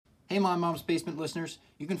Hey, My Mom's Basement listeners,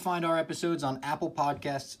 you can find our episodes on Apple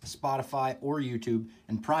Podcasts, Spotify, or YouTube,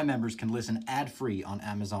 and Prime members can listen ad-free on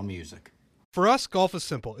Amazon Music. For us, golf is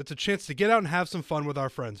simple. It's a chance to get out and have some fun with our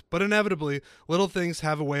friends. But inevitably, little things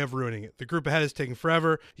have a way of ruining it. The group ahead is taking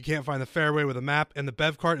forever, you can't find the fairway with a map, and the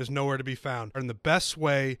bev cart is nowhere to be found. And the best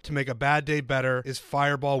way to make a bad day better is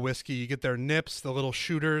Fireball Whiskey. You get their nips, the little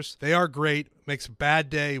shooters. They are great. Makes a bad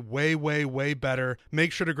day way, way, way better.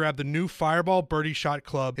 Make sure to grab the new Fireball Birdie Shot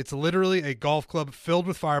Club. It's literally a golf club filled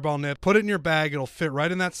with Fireball nips. Put it in your bag. It'll fit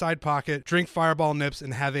right in that side pocket. Drink Fireball nips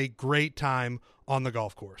and have a great time on the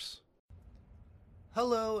golf course.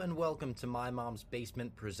 Hello and welcome to My Mom's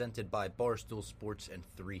Basement, presented by Barstool Sports and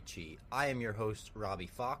 3Chi. I am your host, Robbie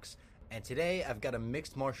Fox, and today I've got a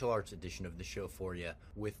mixed martial arts edition of the show for you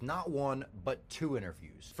with not one, but two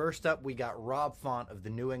interviews. First up, we got Rob Font of the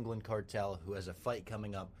New England Cartel, who has a fight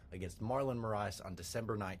coming up against Marlon Moraes on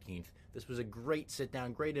December 19th. This was a great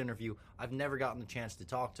sit-down, great interview. I've never gotten the chance to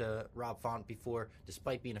talk to Rob Font before,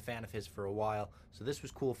 despite being a fan of his for a while, so this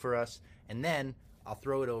was cool for us. And then I'll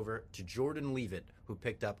throw it over to Jordan Leavitt, who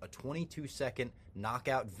picked up a 22-second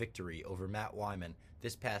knockout victory over Matt Wyman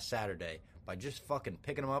this past Saturday by just fucking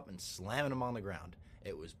picking him up and slamming him on the ground.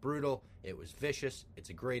 It was brutal. It was vicious.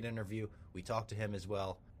 It's a great interview. We talked to him as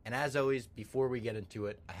well. And as always, before we get into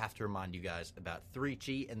it, I have to remind you guys about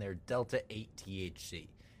 3Chi and their Delta 8 THC.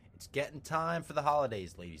 It's getting time for the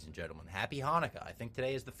holidays, ladies and gentlemen. Happy Hanukkah. I think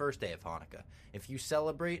today is the first day of Hanukkah. If you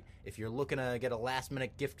celebrate, if you're looking to get a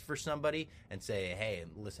last-minute gift for somebody and say, hey,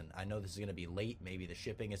 listen, I know this is going to be late. Maybe the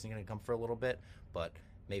shipping isn't going to come for a little bit, but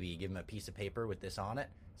maybe you give them a piece of paper with this on it.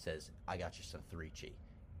 It says, I got you some 3Chi.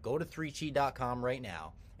 Go to 3chi.com right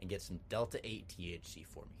now and get some Delta 8 THC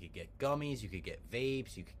for me. You could get gummies, you could get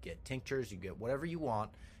vapes, you could get tinctures, you could get whatever you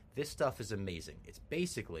want. This stuff is amazing. It's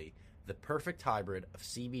basically the perfect hybrid of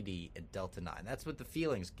CBD and Delta 9. That's what the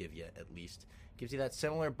feelings give you, at least. Gives you that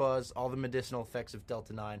similar buzz, all the medicinal effects of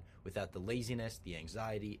Delta 9 without the laziness, the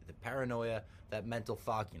anxiety, the paranoia, that mental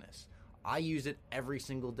fogginess. I use it every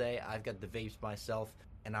single day. I've got the vapes myself,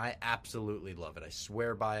 and I absolutely love it. I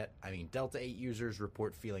swear by it. I mean, Delta 8 users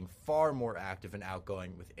report feeling far more active and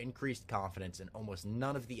outgoing with increased confidence and almost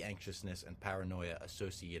none of the anxiousness and paranoia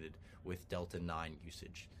associated with Delta 9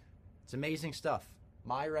 usage. It's amazing stuff.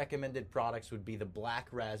 My recommended products would be the black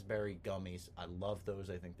raspberry gummies. I love those.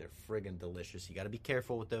 I think they're friggin' delicious. You got to be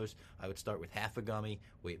careful with those. I would start with half a gummy,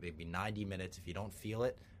 wait maybe 90 minutes. If you don't feel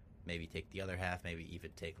it, maybe take the other half, maybe even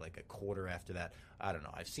take like a quarter after that. I don't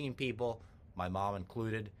know. I've seen people, my mom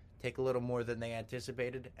included, take a little more than they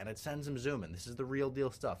anticipated, and it sends them zooming. This is the real deal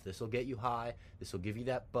stuff. This will get you high. This will give you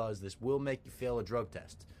that buzz. This will make you fail a drug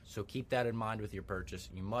test. So keep that in mind with your purchase.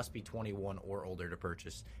 You must be 21 or older to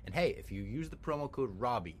purchase. And hey, if you use the promo code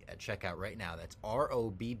ROBBIE at checkout right now, that's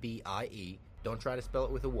ROBBIE, don't try to spell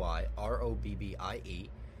it with a Y, ROBBIE,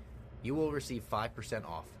 you will receive 5%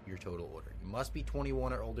 off your total order. You must be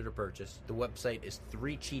 21 or older to purchase. The website is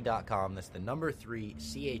 3chi.com. That's the number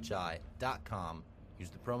 3chi.com. Use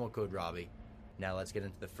the promo code Robbie. Now let's get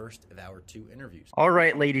into the first of our two interviews. All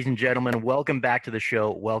right, ladies and gentlemen, welcome back to the show.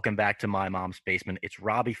 Welcome back to My Mom's Basement. It's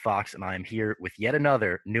Robbie Fox, and I am here with yet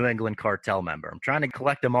another New England Cartel member. I'm trying to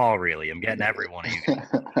collect them all, really. I'm getting every one of you guys.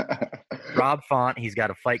 Rob Font, he's got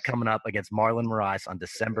a fight coming up against Marlon Moraes on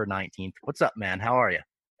December 19th. What's up, man? How are you?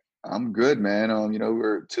 I'm good, man.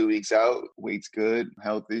 We're 2 weeks out. Weight's good,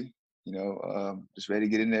 healthy. Just ready to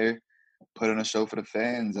get in there, put on a show for the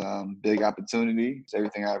fans. Big opportunity. It's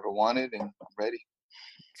everything I ever wanted, and I'm ready.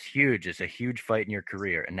 It's huge. It's a huge fight in your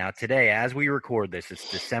career. And now today, as we record this,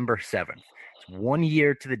 it's December 7th. It's 1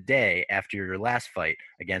 year to the day after your last fight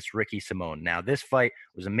against Ricky Simón. Now, this fight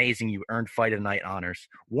was amazing. You earned Fight of the Night honors.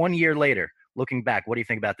 1 year later, looking back, what do you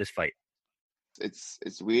think about this fight?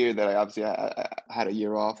 It's weird that I had a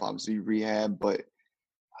year off, obviously rehab, but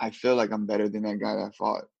I feel like I'm better than that guy that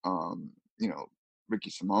fought, Ricky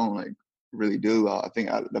Simón. Like, really do. I think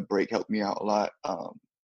the break helped me out a lot. I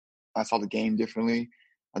saw the game differently.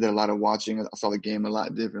 I did a lot of watching. I saw the game a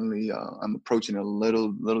lot differently. I'm approaching it a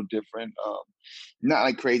little different. Not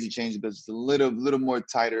like crazy changes, but it's a little more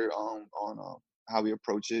tighter on how we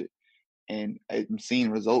approach it. And I'm seeing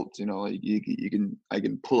results. I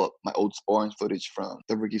can pull up my old sparring footage from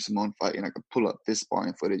the Ricky Simón fight, and I can pull up this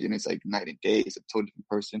sparring footage, and it's like night and day. It's a totally different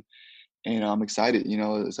person, and I'm excited.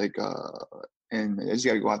 It's like, and I just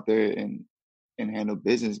got to go out there and handle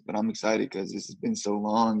business. But I'm excited because this has been so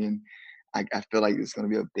long, and I feel like it's going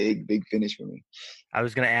to be a big finish for me. I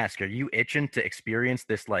was going to ask, are you itching to experience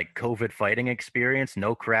this like COVID fighting experience?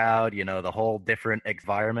 No crowd, the whole different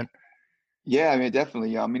environment. Yeah, I mean,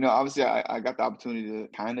 definitely. Obviously, I got the opportunity to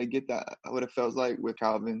kind of get that what it feels like with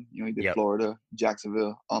Calvin. He did Yep. Florida,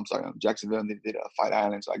 Jacksonville. I'm sorry, Jacksonville, and they did Fight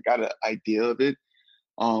Island. So I got an idea of it.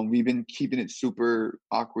 We've been keeping it super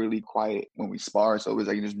awkwardly quiet when we spar, so it was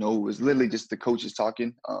like it was literally just the coaches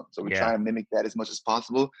talking. So we try Yeah. to mimic that as much as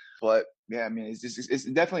possible. But yeah, I mean, it's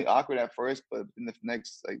definitely awkward at first, but in the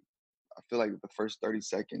next I feel like the first 30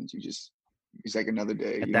 seconds, it's like another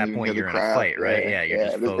day. At You don't that even point, hear the you're in a crowd. fight, right? Yeah, Yeah. You're yeah.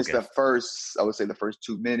 just It's the focused. first, I would say, the first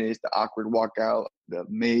 2 minutes, the awkward walkout,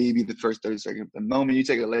 maybe the first 30 seconds. The moment you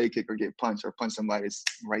take a leg kick or get punched or punch somebody, it's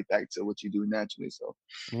right back to what you do naturally. So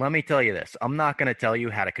Let me tell you this. I'm not going to tell you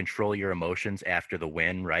how to control your emotions after the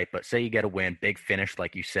win, right? But say you get a win, big finish,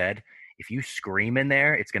 like you said. If you scream in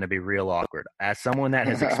there, it's going to be real awkward. As someone that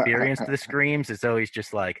has experienced the screams, it's always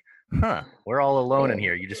just like, huh, we're all alone in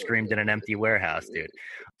here. You just screamed in an empty warehouse, dude.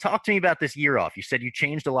 Talk to me about this year off. You said you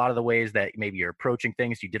changed a lot of the ways that maybe you're approaching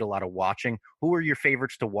things. You did a lot of watching. Who were your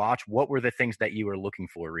favorites to watch? What were the things that you were looking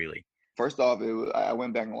for, really? first off, I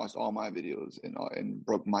went back and watched all my videos and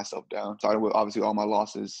broke myself down. Started with obviously all my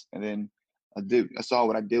losses, and then I saw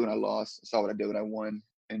what I did when I lost. I saw what I did when I won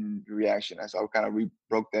in reaction. I kind of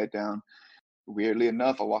broke that down. Weirdly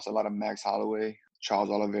enough, I watched a lot of Max Holloway, Charles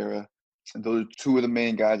Oliveira, and those are two of the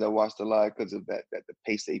main guys I watched a lot because of that the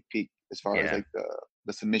pace they peak as far as Yeah. like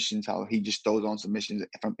the submissions, how he just throws on submissions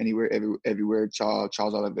from anywhere, everywhere. Charles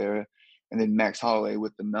Oliveira, and then Max Holloway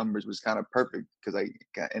with the numbers was kind of perfect because I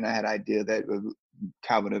had an idea that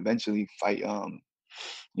Calvin eventually fight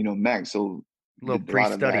Max, so A little did a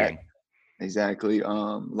lot of that. pre-studying. Exactly. A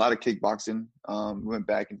lot of kickboxing. Went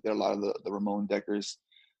back and did a lot of the Ramon Deckers.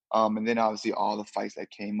 And then obviously all the fights that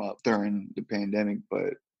came up during the pandemic.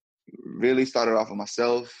 But really started off with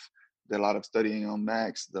myself. Did a lot of studying on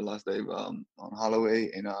Max, the last day on Holloway,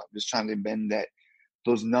 and just trying to bend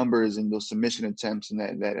those numbers and those submission attempts and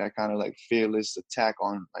that kind of like fearless attack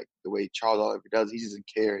on like the way Charles Oliver does. He doesn't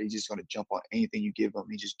care. He's just going to jump on anything you give him.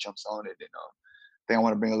 He just jumps on it. And I think I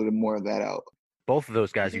want to bring a little more of that out. Both of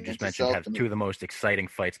those guys you just Against mentioned yourself. have two of the most exciting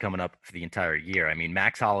fights coming up for the entire year. I mean,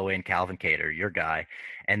 Max Holloway and Calvin Cater, your guy,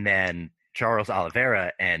 and then Charles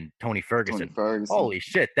Oliveira and Tony Tony Ferguson. Ferguson. Holy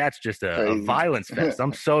shit, that's just a Crazy. violence fest.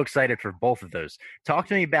 I'm so excited for both of those. Talk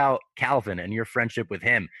to me about Calvin and your friendship with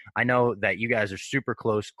him. I know that you guys are super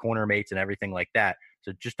close, corner mates and everything like that.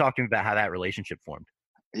 So just talk to me about how that relationship formed.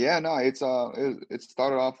 Yeah, no, it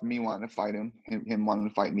started off with me wanting to fight him wanting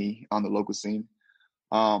to fight me on the local scene.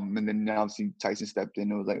 And then obviously Tyson stepped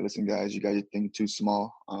in and was like, listen, guys, you guys are thinking too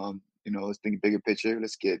small. Let's think bigger picture.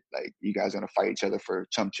 Let's get like you guys are gonna fight each other for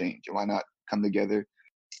chump change. Why not come together,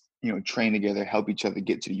 train together, help each other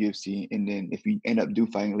get to the UFC, and then if we end up do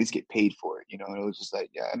fighting, at least get paid for it. And it was just like,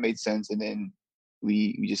 yeah, it made sense. And then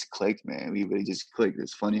we just clicked, man. We really just clicked.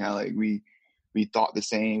 It's funny how like we thought the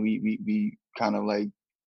same. We kind of like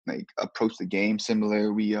approach the game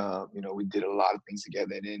similar. We did a lot of things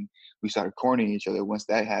together, and then we started cornering each other. Once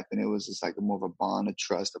that happened, it was just like more of a bond, a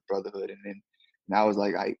trust, a brotherhood. And then now it's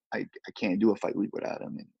like I can't do a fight week without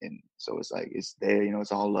him, and so it's like it's there.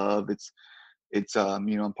 It's all love.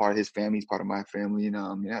 I'm part of his family. He's part of my family,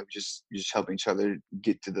 and just helping each other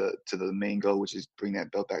get to the main goal, which is bring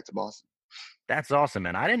that belt back to Boston. That's awesome,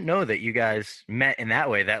 man. I didn't know that you guys met in that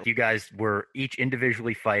way, that you guys were each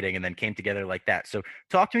individually fighting and then came together like that. So,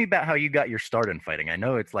 talk to me about how you got your start in fighting. I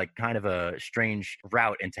know it's like kind of a strange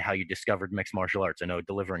route into how you discovered mixed martial arts. I know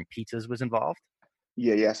delivering pizzas was involved.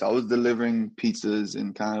 Yeah. So I was delivering pizzas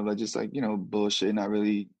and kind of like just like bullshit, not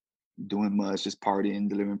really doing much, just partying,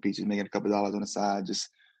 delivering pizzas, making a couple of dollars on the side. Just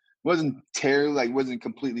wasn't terrible, like wasn't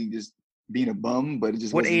completely just being a bum, but it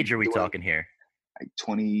just What wasn't age are we doing talking here? like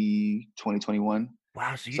 2021.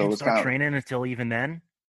 Wow, so you So it didn't was start kind of training until even then?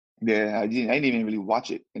 yeah. I didn't even really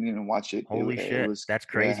watch it. I didn't even watch it. Holy It shit, was that's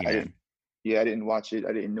yeah. crazy, man. I didn't watch it.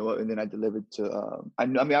 I didn't know it, and then I delivered to.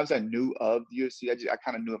 Obviously I knew of the UFC. I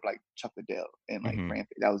kind of knew of like Chuck Liddell and like Hmm.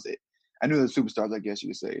 Rampage. That was it. I knew the superstars, I guess you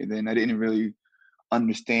could say, and then I didn't really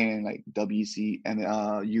understand like WC and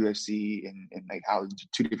UFC and like how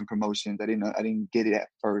two different promotions. I didn't get it at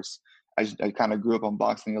first. I kind of grew up on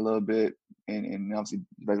boxing a little bit and obviously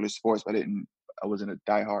regular sports, but I wasn't a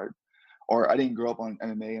diehard, or I didn't grow up on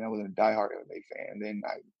MMA and I wasn't a diehard MMA fan. And then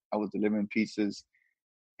I was delivering pizzas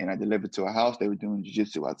and I delivered to a house. They were doing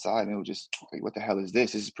jiu-jitsu outside, and it was just like, what the hell is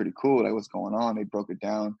this? This is pretty cool. Like, what's going on? They broke it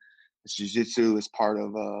down. It's jiu-jitsu. It's part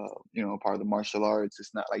of part of the martial arts.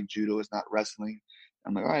 It's not like judo. It's not wrestling.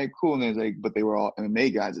 I'm like, all right, cool. And it's like, but they were all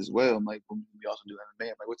MMA guys as well. I'm like, well, we also do MMA.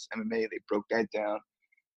 I'm like, what's MMA? They broke that down.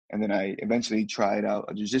 And then I eventually tried out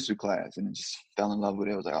a jiu-jitsu class and just fell in love with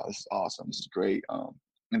it. I was like, oh, this is awesome. This is great.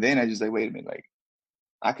 And then I just like, wait a minute, like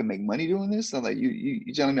I can make money doing this. I'm like,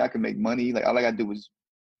 you telling me I can make money? Like all I gotta do is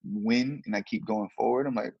win, and I keep going forward.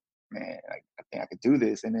 I'm like, man, I think I could do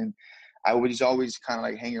this. And then I would just always kind of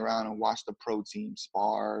like hang around and watch the pro team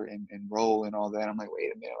spar and roll and all that. I'm like,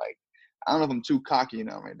 wait a minute, like I don't know if I'm too cocky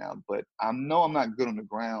enough right now, but I know I'm not good on the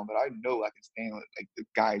ground, but I know I can stand with like the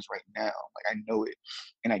guys right now. Like I know it,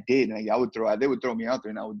 and I did. And they would throw me out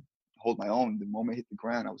there, and I would hold my own. The moment I hit the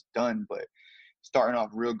ground, I was done. But starting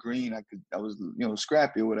off real green, I was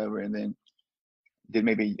scrappy or whatever, and then did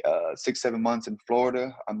maybe 6-7 months in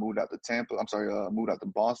Florida. I moved out to Tampa. Moved out to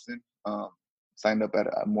Boston. Signed up at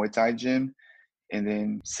a Muay Thai gym. And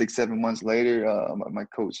then 6-7 months later, my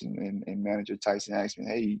coach and manager Tyson asked me,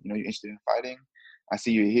 "Hey, you're interested in fighting? I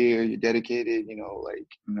see you're here. You're dedicated. Like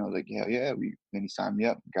hell yeah." Then he signed me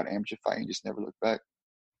up. Got an amateur fight and just never looked back.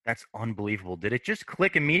 That's unbelievable. Did it just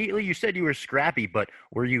click immediately? You said you were scrappy, but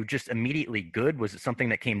were you just immediately good? Was it something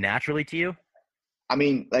that came naturally to you? I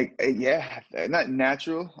mean, like, yeah, not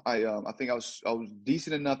natural. I think I was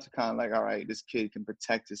decent enough to kind of like, all right, this kid can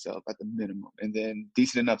protect himself at the minimum, and then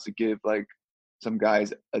decent enough to give like some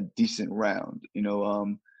guys a decent round. I've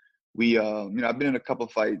been in a couple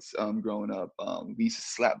fights growing up. We used to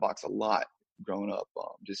slap box a lot growing up.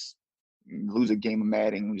 Just lose a game of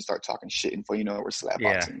Madden when you start talking shit, and before you know it, we're slap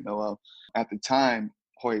Yeah. boxing. At the time,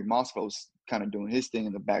 Jorge Masvidal was kind of doing his thing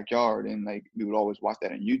in the backyard, and like we would always watch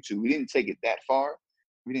that on YouTube. We didn't take it that far.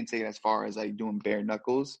 We didn't take it as far as like doing bare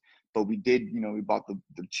knuckles, but we did. We bought the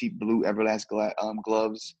cheap blue Everlast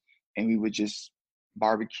gloves, and we would just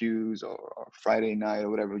barbecues or Friday night or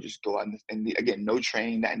whatever, just go out and again, no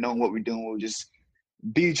training, not knowing what we're doing. We'll just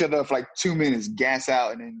beat each other up for like 2 minutes, gas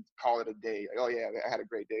out, and then call it a day. Like, oh yeah, I had a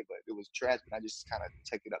great day, but it was trash. But I just kind of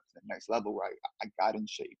took it up to the next level where I got in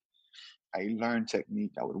shape. I learned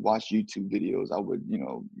technique. I would watch YouTube videos. I would,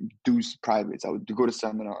 do privates. I would go to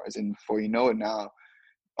seminars, and before you know it, now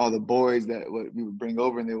all the boys that we would bring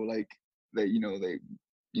over, and they were like,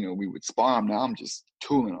 we would spar them. Now I'm just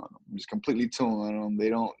tooling on them. I'm just completely tooling on them. They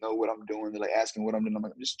don't know what I'm doing. They're like asking what I'm doing. I'm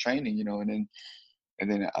like, I'm just training, and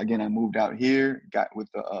then again, I moved out here, got with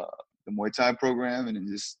the Muay Thai program, and then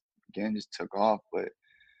just took off. But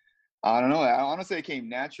I don't know. I honestly, it came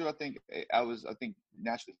natural. I think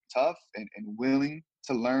naturally tough and willing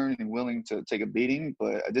to learn and willing to take a beating.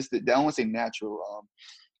 But I don't want to say natural,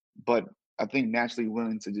 but I think naturally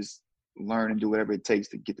willing to just learn and do whatever it takes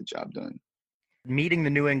to get the job done. Meeting the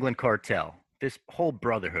New England Cartel, this whole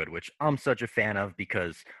brotherhood, which I'm such a fan of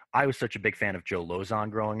because I was such a big fan of Joe Lozon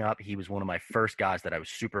growing up. He was one of my first guys that I was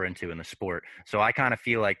super into in the sport. So I kind of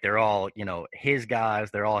feel like they're all, his guys.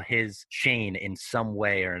 They're all his chain in some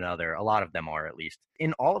way or another. A lot of them are, at least.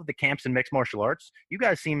 In all of the camps in mixed martial arts, you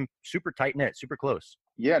guys seem super tight-knit, super close.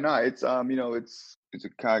 Yeah, no, it's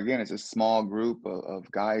it's a small group of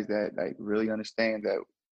guys that like really understand that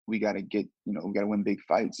we got to we got to win big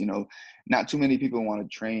fights. Not too many people want to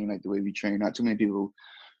train like the way we train. Not too many people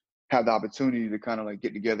have the opportunity to kind of like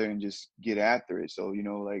get together and just get after it. So,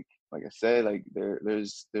 like I said, like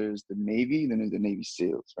there's the Navy, then there's the Navy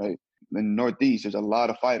SEALs, right? In the Northeast, there's a lot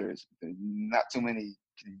of fighters. Not too many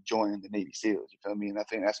can join the Navy SEAls. You feel me? And I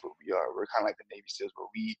think that's what we are. We're kind of like the Navy SEAls, where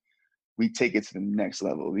we take it to the next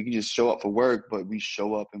level. We can just show up for work, but we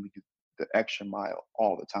show up and we do the extra mile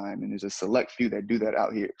all the time. And there's a select few that do that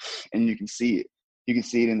out here, and you can see it. You can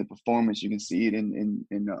see it in the performance. You can see it in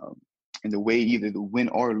the way either to win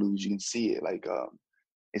or lose. You can see it like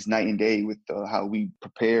it's night and day with how we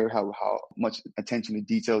prepare, how much attention to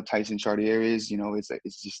detail Tyson Chartier is.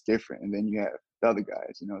 It's just different. And then you have the other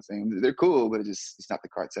guys. What I'm saying? They're cool, but it's not the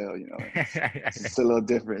cartel. It's a little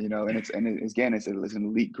different. It's an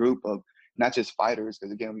elite group of not just fighters,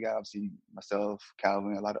 because again, we got obviously myself,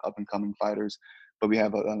 Calvin, a lot of up and coming fighters, but we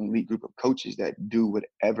have an elite group of coaches that do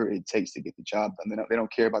whatever it takes to get the job done. They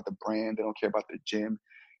don't care about the brand. They don't care about the gym.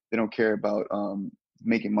 They don't care about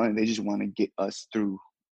making money. They just want to get us through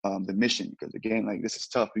the mission, because again, like, this is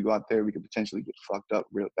tough. We go out there, we could potentially get fucked up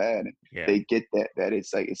real bad, and they get that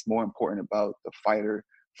it's like it's more important about the fighter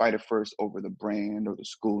first over the brand or the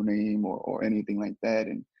school name or anything like that.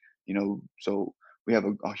 And so we have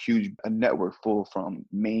a huge network full from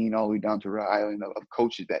Maine all the way down to Rhode Island of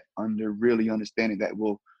coaches that really understanding that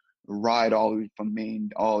will ride all the way from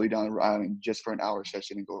Maine all the way down to Rhode Island just for an hour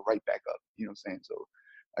session and go right back up. You know what I'm saying? So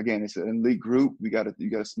again, it's an elite group. You got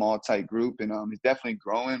a small, tight group, and it's definitely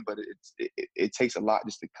growing. But it takes a lot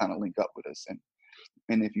just to kind of link up with us.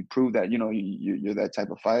 And if you prove that you're that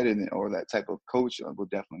type of fighter or that type of coach, we'll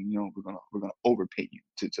definitely we're gonna overpay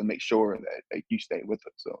you to make sure that you stay with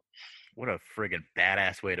us. So What a friggin'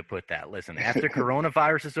 badass way to put that. Listen, after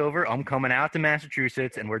coronavirus is over, I'm coming out to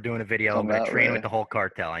Massachusetts and we're doing a video. I'm Come going to out, train with man. the whole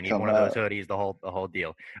cartel. I need Come one of those out. hoodies, the whole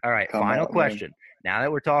deal. All right, Come final out, man. question. Now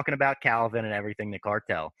that we're talking about Calvin and everything, the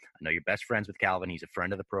cartel, I know you're best friends with Calvin. He's a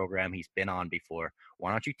friend of the program. He's been on before.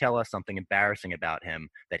 Why don't you tell us something embarrassing about him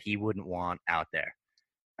that he wouldn't want out there?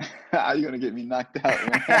 How you gonna get me knocked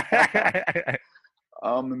out, man?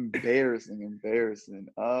 Embarrassing.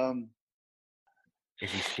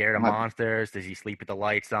 Is he scared of My monsters? Does he sleep with the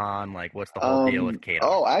lights on? Like, what's the whole deal with Kadar?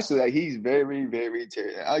 Oh, actually, like, he's very, very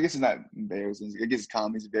I guess it's not embarrassing. I guess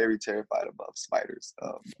calm. He's very terrified of spiders.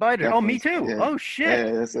 Spider. Oh, me Definitely, too. yeah, Oh,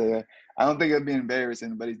 shit. I don't think it'd be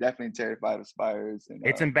embarrassing, but he's definitely terrified of spiders. And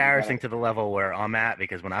It's embarrassing to the level where I'm at,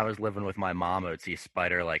 because when I was living with my mom, I would see a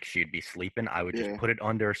spider, like she'd be sleeping. I would just put it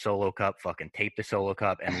under a Solo cup, fucking tape the Solo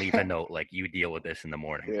cup, and leave a note like, you deal with this in the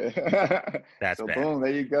morning. Yeah. That's so bad. Boom,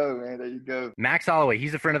 there you go, man. There you go. Max Holloway,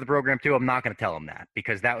 he's a friend of the program too. I'm not going to tell him that,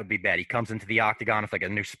 because that would be bad. He comes into the octagon with like a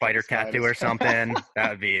new spider tattoo or something.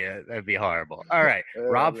 That'd be horrible. All right,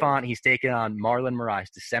 Rob Font, he's taking on Marlon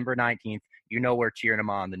Moraes December 19th. You know we're cheering him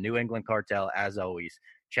on. The New England Cartel, as always.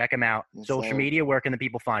 Check him out. Yes, Social media, where can the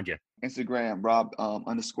people find you? Instagram, Rob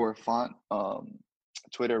 _Font.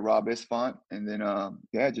 Twitter, Rob is Font. And then,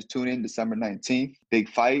 just tune in December 19th. Big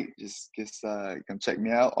fight. Just come check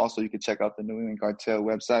me out. Also, you can check out the New England Cartel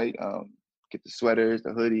website. Get the sweaters, the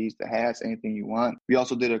hoodies, the hats, anything you want. We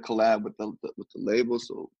also did a collab with the label.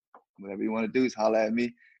 So whatever you want to do is holler at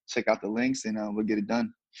me. Check out the links, and we'll get it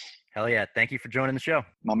done. Hell yeah. Thank you for joining the show.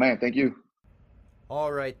 My man, thank you.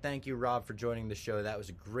 All right, thank you, Rob, for joining the show. That was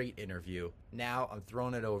a great interview. Now I'm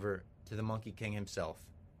throwing it over to the Monkey King himself,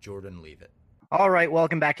 Jordan Leavitt. All right,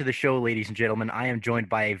 welcome back to the show, ladies and gentlemen. I am joined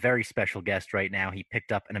by a very special guest right now. He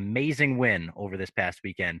picked up an amazing win over this past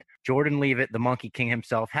weekend. Jordan Leavitt, the Monkey King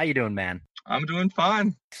himself. How you doing, man? I'm doing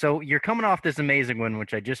fine. So you're coming off this amazing win,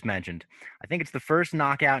 which I just mentioned. I think it's the first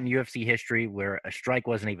knockout in UFC history where a strike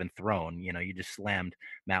wasn't even thrown. You know, you just slammed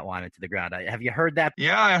Matt Wiman to the ground. Have you heard that?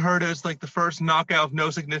 Yeah, I heard it was like the first knockout, no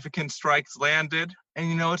significant strikes landed. And,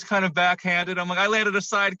 you know, it's kind of backhanded. I'm like, I landed a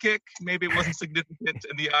side kick. Maybe it wasn't significant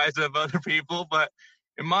in the eyes of other people, but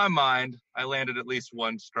in my mind, I landed at least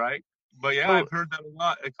one strike. But yeah, I've heard that a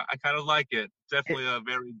lot. I kind of like it. Definitely a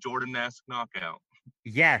very Jordan-esque knockout.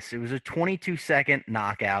 Yes, it was a 22-second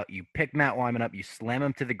knockout. You pick Matt Wiman up, you slam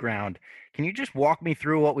him to the ground. Can you just walk me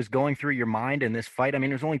through what was going through your mind in this fight? I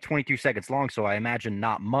mean, it was only 22 seconds long, so I imagine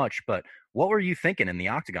not much, but what were you thinking in the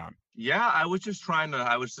octagon? Yeah, I was just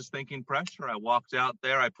thinking pressure. I walked out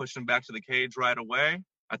there, I pushed him back to the cage right away.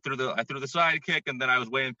 I threw the side kick, and then I was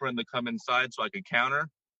waiting for him to come inside so I could counter.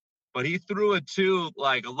 But he threw it too,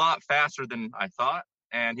 like, a lot faster than I thought,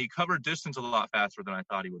 and he covered distance a lot faster than I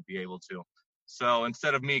thought he would be able to. So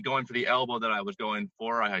instead of me going for the elbow that I was going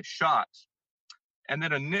for, I shot. And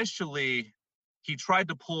then initially, he tried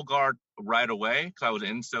to pull guard right away because I was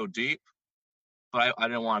in so deep. But I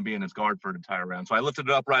didn't want to be in his guard for an entire round. So I lifted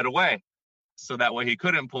it up right away. So that way he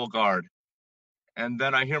couldn't pull guard. And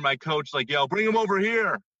then I hear my coach like yell, bring him over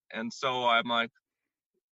here. And so I'm like,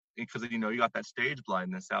 because, you know, you got that stage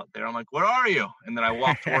blindness out there. I'm like, where are you? And then I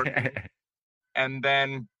walked toward him. And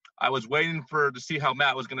then I was waiting to see how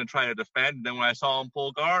Matt was going to try to defend. And then when I saw him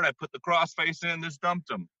pull guard, I put the crossface in and just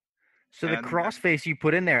dumped him. So the crossface you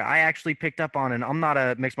put in there, I actually picked up on, and I'm not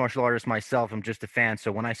a mixed martial artist myself. I'm just a fan.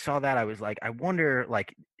 So when I saw that, I was like, I wonder,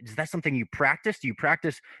 like, is that something you practice? Do you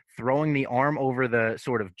practice throwing the arm over the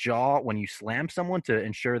sort of jaw when you slam someone to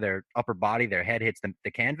ensure their upper body, their head hits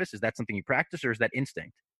the canvas? Is that something you practice, or is that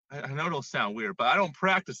instinct? I know it'll sound weird, but I don't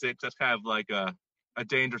practice it because that's kind of like a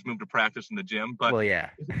dangerous move to practice in the gym. But well, yeah.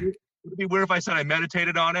 It'd be weird if I said I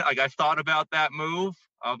meditated on it. Like, I thought about that move.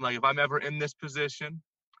 Like, if I'm ever in this position,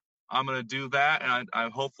 I'm going to do that. And I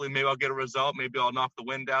hopefully maybe I'll get a result. Maybe I'll knock the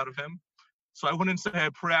wind out of him. So I wouldn't say I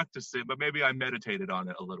practiced it, but maybe I meditated on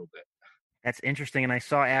it a little bit. That's interesting. And I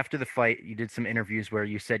saw after the fight, you did some interviews where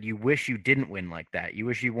you said you wish you didn't win like that. You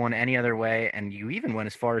wish you won any other way. And you even went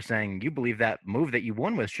as far as saying you believe that move that you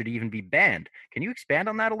won with should even be banned. Can you expand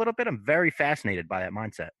on that a little bit? I'm very fascinated by that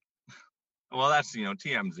mindset. Well, that's, you know,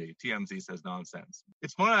 TMZ. TMZ says nonsense.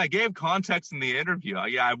 It's funny. I gave context in the interview.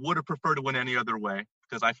 Yeah, I would have preferred to win any other way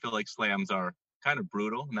because I feel like slams are kind of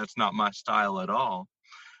brutal, and that's not my style at all.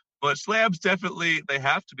 But slams definitely, they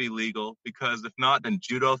have to be legal because if not, then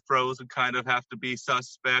judo throws would kind of have to be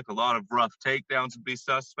suspect. A lot of rough takedowns would be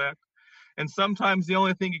suspect. And sometimes the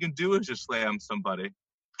only thing you can do is just slam somebody.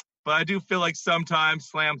 But I do feel like sometimes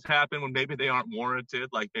slams happen when maybe they aren't warranted,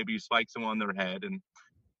 like maybe you spike someone on their head. And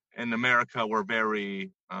in America, we're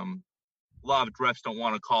very, a lot of refs don't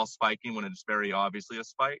want to call spiking when it's very obviously a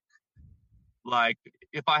spike. Like,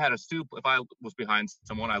 if I was behind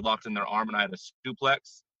someone, I locked in their arm and I had a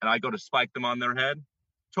suplex and I go to spike them on their head,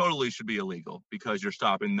 totally should be illegal because you're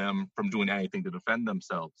stopping them from doing anything to defend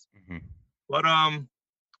themselves. Mm-hmm. But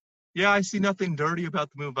yeah, I see nothing dirty about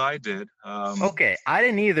the move I did. Okay, I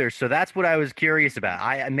didn't either, so that's what I was curious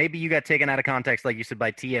about. Maybe you got taken out of context, like you said,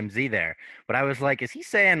 by TMZ there. But I was like, is he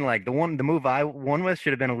saying like the move I won with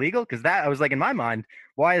should have been illegal? Because that I was like, in my mind,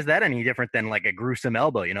 why is that any different than like a gruesome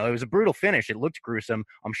elbow? You know, it was a brutal finish. It looked gruesome.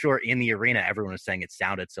 I'm sure in the arena, everyone was saying it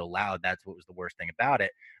sounded so loud. That's what was the worst thing about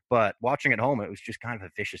it. But watching at home, it was just kind of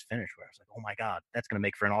a vicious finish where I was like, oh my God, that's going to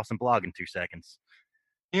make for an awesome blog in 2 seconds.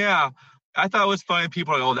 Yeah, I thought it was funny.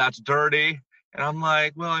 People are like, oh, that's dirty. And I'm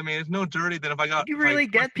like, well, I mean, it's no dirty than if I got. Did you really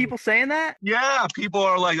get people saying that? Yeah, people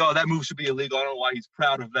are like, oh, that move should be illegal. I don't know why he's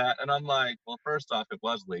proud of that. And I'm like, well, first off, it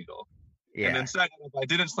was legal. Yeah. And then second, if I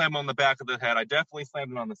didn't slam on the back of the head, I definitely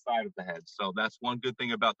slammed it on the side of the head. So that's one good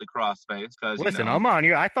thing about the crossface. Listen, I'm on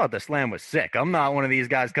you. I thought the slam was sick. I'm not one of these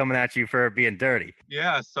guys coming at you for being dirty.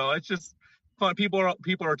 Yeah, so it's just fun. People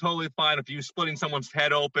are totally fine if you splitting someone's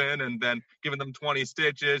head open and then giving them 20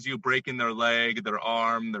 stitches, you breaking their leg, their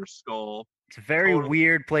arm, their skull. It's a very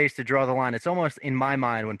weird place to draw the line. It's almost, in my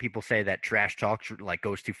mind, when people say that trash talk like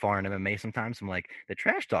goes too far in MMA sometimes, I'm like, the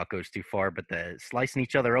trash talk goes too far, but the slicing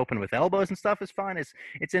each other open with elbows and stuff is fine.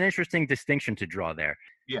 It's an interesting distinction to draw there.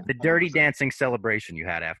 Yeah, the Dirty Dancing celebration you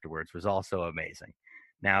had afterwards was also amazing.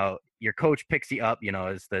 Now, your coach picks you up, you know,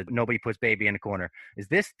 as the nobody puts baby in the corner. Is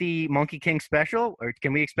this the Monkey King special, or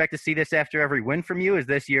can we expect to see this after every win from you? Is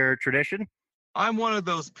this your tradition? I'm one of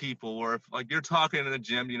those people where if like you're talking in the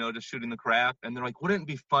gym, you know, just shooting the crap, and they're like, wouldn't it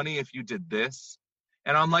be funny if you did this?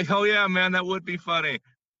 And I'm like, oh yeah, man, that would be funny.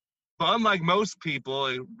 But unlike most people,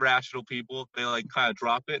 like, rational people, they like kind of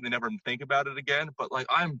drop it and they never think about it again. But like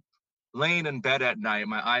I'm laying in bed at night,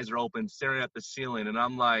 my eyes are open, staring at the ceiling, and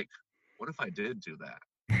I'm like, what if I did do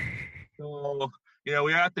that? So, you know,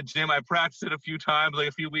 we were at the gym. I practiced it a few times, like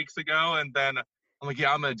a few weeks ago, and then I'm like,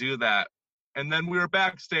 yeah, I'm going to do that. And then we were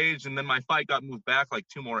backstage, and then my fight got moved back like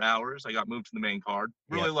 2 more hours. I got moved to the main card.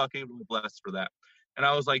 Really lucky, really blessed for that. And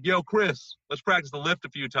I was like, yo, Chris, let's practice the lift a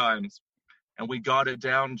few times. And we got it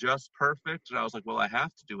down just perfect. And I was like, well, I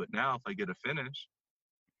have to do it now if I get a finish.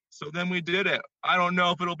 So then we did it. I don't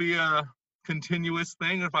know if it'll be a continuous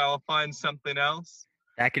thing or if I'll find something else.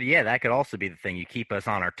 That could also be the thing. You keep us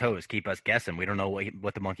on our toes, keep us guessing. We don't know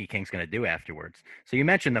what the Monkey King's going to do afterwards. So you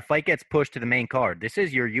mentioned the fight gets pushed to the main card. This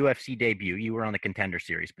is your UFC debut. You were on the Contender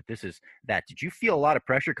Series, but this is that. Did you feel a lot of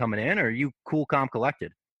pressure coming in, or are you cool, calm,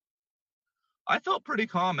 collected? I felt pretty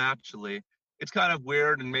calm, actually. It's kind of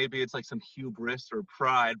weird, and maybe it's like some hubris or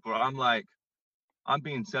pride, but I'm like, I'm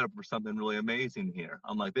being set up for something really amazing here.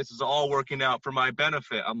 I'm like, this is all working out for my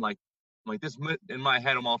benefit. I'm like this in my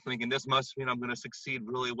head, I'm all thinking this must mean I'm going to succeed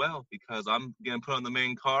really well because I'm getting put on the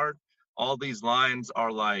main card. All these lines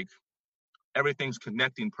are like, everything's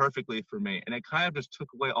connecting perfectly for me. And it kind of just took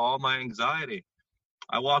away all my anxiety.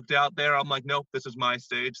 I walked out there. I'm like, nope, this is my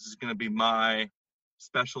stage. This is going to be my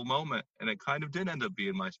special moment. And it kind of did end up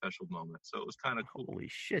being my special moment. So it was kind of cool. Holy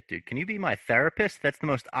shit, dude. Can you be my therapist? That's the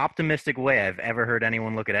most optimistic way I've ever heard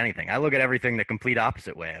anyone look at anything. I look at everything the complete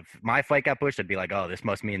opposite way. If my fight got pushed, I'd be like, oh, this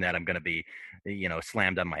must mean that I'm going to be, you know,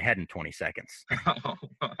 slammed on my head in 20 seconds.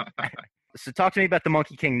 So talk to me about the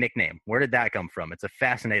Monkey King nickname. Where did that come from? It's a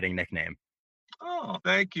fascinating nickname. Oh,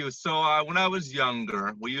 thank you. So when I was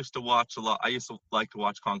younger, we used to watch a lot. I used to like to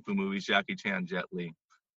watch Kung Fu movies, Jackie Chan, Jet Li.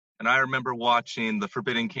 And I remember watching The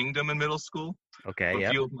Forbidden Kingdom in middle school. Okay, with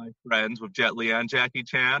a few of my friends with Jet Li and Jackie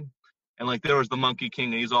Chan. And like there was the Monkey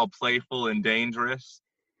King, and he's all playful and dangerous.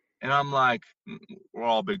 And I'm like, we're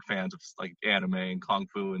all big fans of like anime and Kung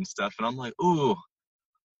Fu and stuff. And I'm like, ooh,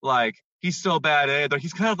 like he's so bad at it.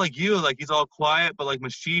 He's kind of like you, like he's all quiet but like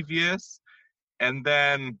mischievous. And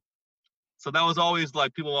then, so that was always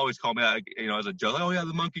like, people always call me that, you know, as a joke. Oh yeah,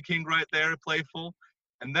 the Monkey King right there, playful.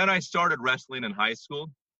 And then I started wrestling in high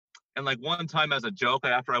school. And like one time as a joke,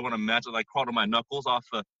 after I won a match, I like crawled on my knuckles off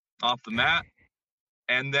the mat.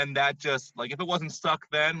 And then that just like, if it wasn't stuck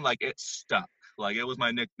then, like it stuck. Like it was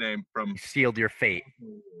my nickname from. You sealed your fate.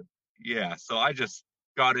 Yeah. So I just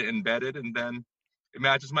got it embedded, and then it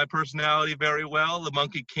matches my personality very well. The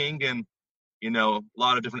Monkey King, and you know, a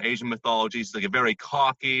lot of different Asian mythologies, like a very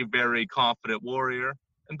cocky, very confident warrior.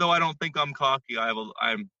 And though I don't think I'm cocky,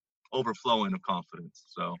 I'm overflowing of confidence.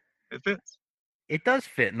 So it fits. It does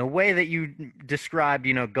fit in the way that you described,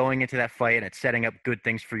 you know, going into that fight and it's setting up good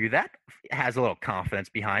things for you. That has a little confidence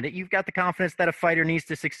behind it. You've got the confidence that a fighter needs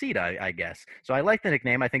to succeed, I guess. So I like the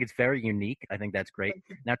nickname. I think it's very unique. I think that's great.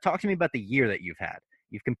 Now talk to me about the year that you've had.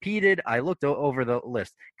 You've competed. I looked over the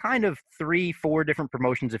list, kind of 3-4 different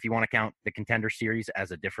promotions if you want to count the Contender Series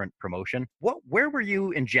as a different promotion. Where were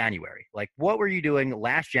you in January? Like, what were you doing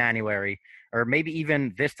last January, or maybe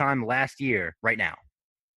even this time last year, right now?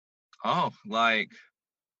 Oh, like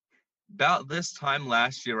about this time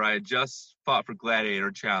last year, I had just fought for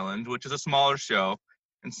Gladiator Challenge, which is a smaller show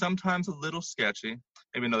and sometimes a little sketchy.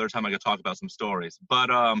 Maybe another time I could talk about some stories. But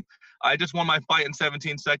I just won my fight in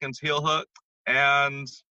 17 seconds heel hook, and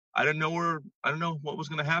I didn't know what was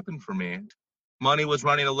going to happen for me. Money was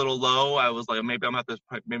running a little low. I was like, maybe I'm going to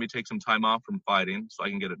have to maybe take some time off from fighting so I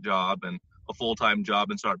can get a job and a full-time job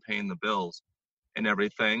and start paying the bills and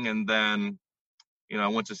everything. And then, I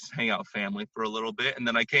went to hang out with family for a little bit, and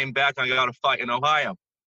then I came back and I got a fight in Ohio,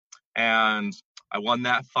 and I won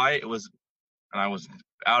that fight. I was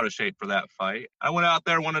out of shape for that fight. I went out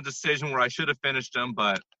there, won a decision where I should have finished him,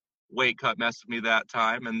 but weight cut messed with me that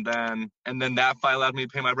time. And then that fight allowed me to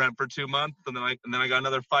pay my rent for 2 months. And then I got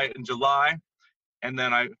another fight in July, and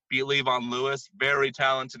then I beat Levon Lewis, very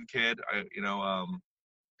talented kid.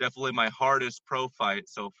 Definitely my hardest pro fight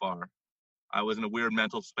so far. I was in a weird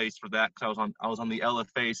mental space for that because I was on the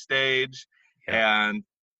LFA stage, and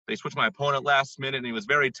they switched my opponent last minute, and he was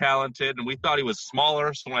very talented, and we thought he was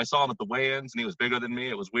smaller. So when I saw him at the weigh-ins and he was bigger than me,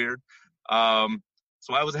 it was weird.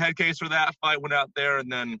 So I was a head case for that fight, went out there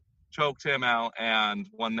and then choked him out and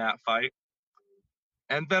won that fight.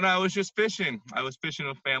 And then I was just fishing. I was fishing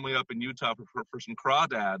with family up in Utah for some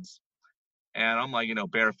crawdads. And I'm like,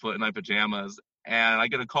 barefoot in my pajamas. And I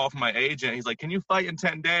get a call from my agent. He's like, "Can you fight in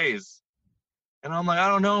 10 days? And I'm like, "I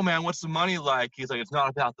don't know, man. What's the money like?" He's like, "It's not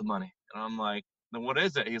about the money." And I'm like, "Then what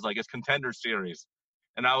is it?" He's like, "It's Contender Series."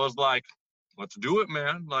 And I was like, "Let's do it,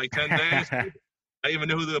 man. Like 10 days. I didn't even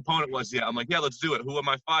know who the opponent was yet. I'm like, "Yeah, let's do it. Who am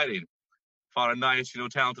I fighting?" Fought a nice,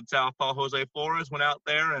 talented southpaw, Jose Flores. Went out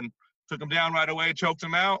there and took him down right away, choked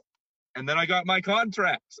him out. And then I got my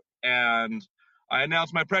contract. And I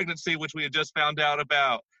announced my pregnancy, which we had just found out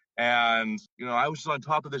about. And, I was just on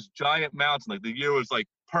top of this giant mountain. Like, the year was, like,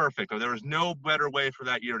 perfect. There was no better way for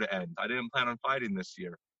that year to end. I didn't plan on fighting this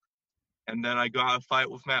year. And then I got a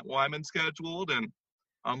fight with Matt Wyman scheduled. And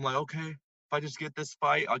I'm like, okay, if I just get this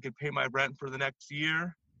fight, I could pay my rent for the next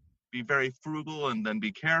year, be very frugal, and then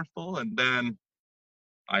be careful. And then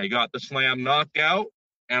I got the slam knockout,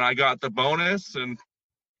 and I got the bonus. And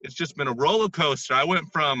it's just been a roller coaster. I went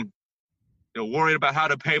from, worried about how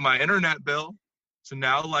to pay my internet bill to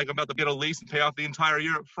now, like, I'm about to get a lease and pay off the entire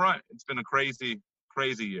year up front. It's been a crazy,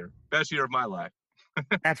 crazy year. Best year of my life.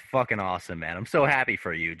 That's fucking awesome, man. I'm so happy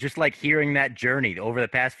for you. Just like hearing that journey over the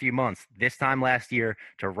past few months, this time last year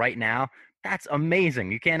to right now, that's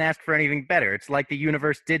amazing. You can't ask for anything better. It's like the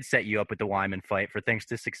universe did set you up with the Wyman fight for things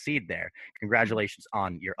to succeed there. Congratulations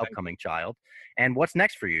on your upcoming child. And what's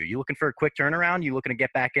next for you? You looking for a quick turnaround? You looking to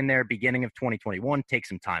get back in there beginning of 2021, take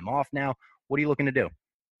some time off now? What are you looking to do?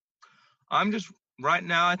 Right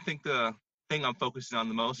now, I think the thing I'm focusing on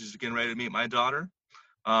the most is getting ready to meet my daughter,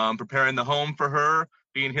 preparing the home for her,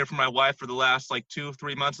 being here for my wife for the last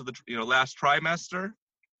 2-3 months of the last trimester.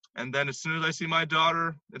 And then as soon as I see my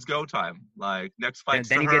daughter, it's go time. Like, next fight's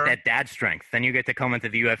then for you her. get that dad strength. Then you get to come into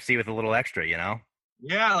the UFC with a little extra,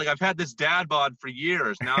 Yeah, I've had this dad bod for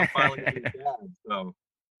years. Now I'm finally getting a dad. So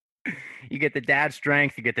you get the dad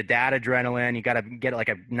strength, you get the dad adrenaline. You got to get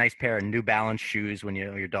a nice pair of New Balance shoes when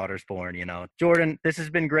your daughter's born. Jordan, this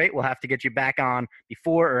has been great. We'll have to get you back on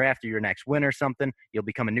before or after your next win or something. You'll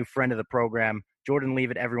become a new friend of the program. Jordan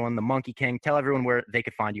Leavitt, everyone, the Monkey King. Tell everyone where they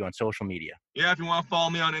could find you on social media. Yeah, if you want to follow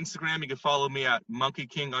me on Instagram, you can follow me at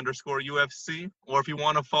monkeyking_UFC. Or if you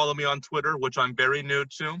want to follow me on Twitter, which I'm very new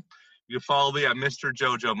to, you can follow me at Mr.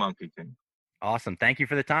 Jojo Monkey King. Awesome. Thank you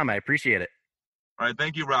for the time. I appreciate it. All right.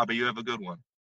 Thank you, Robbie. You have a good one.